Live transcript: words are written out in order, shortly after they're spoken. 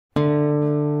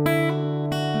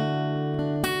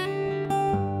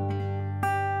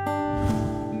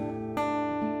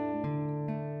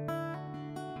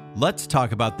Let's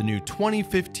talk about the new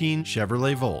 2015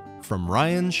 Chevrolet Volt from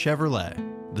Ryan Chevrolet.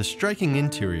 The striking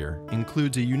interior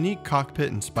includes a unique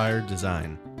cockpit-inspired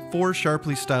design. 4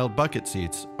 sharply styled bucket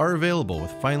seats are available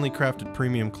with finely crafted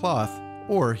premium cloth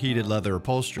or heated leather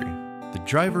upholstery. The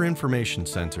Driver Information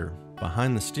Center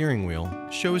behind the steering wheel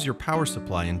shows your power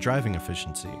supply and driving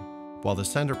efficiency, while the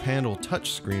center panel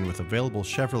touchscreen with available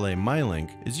Chevrolet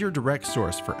MyLink is your direct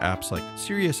source for apps like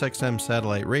Sirius XM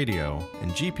satellite radio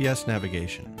and GPS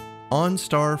navigation.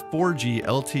 OnStar 4G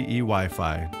LTE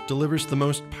Wi-Fi delivers the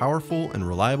most powerful and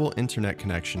reliable internet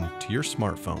connection to your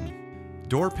smartphone.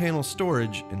 Door panel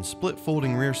storage and split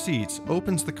folding rear seats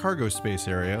opens the cargo space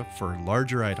area for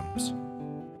larger items.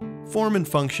 Form and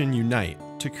function unite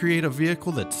to create a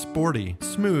vehicle that's sporty,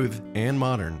 smooth, and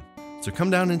modern. So come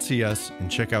down and see us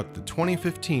and check out the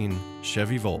 2015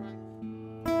 Chevy Volt.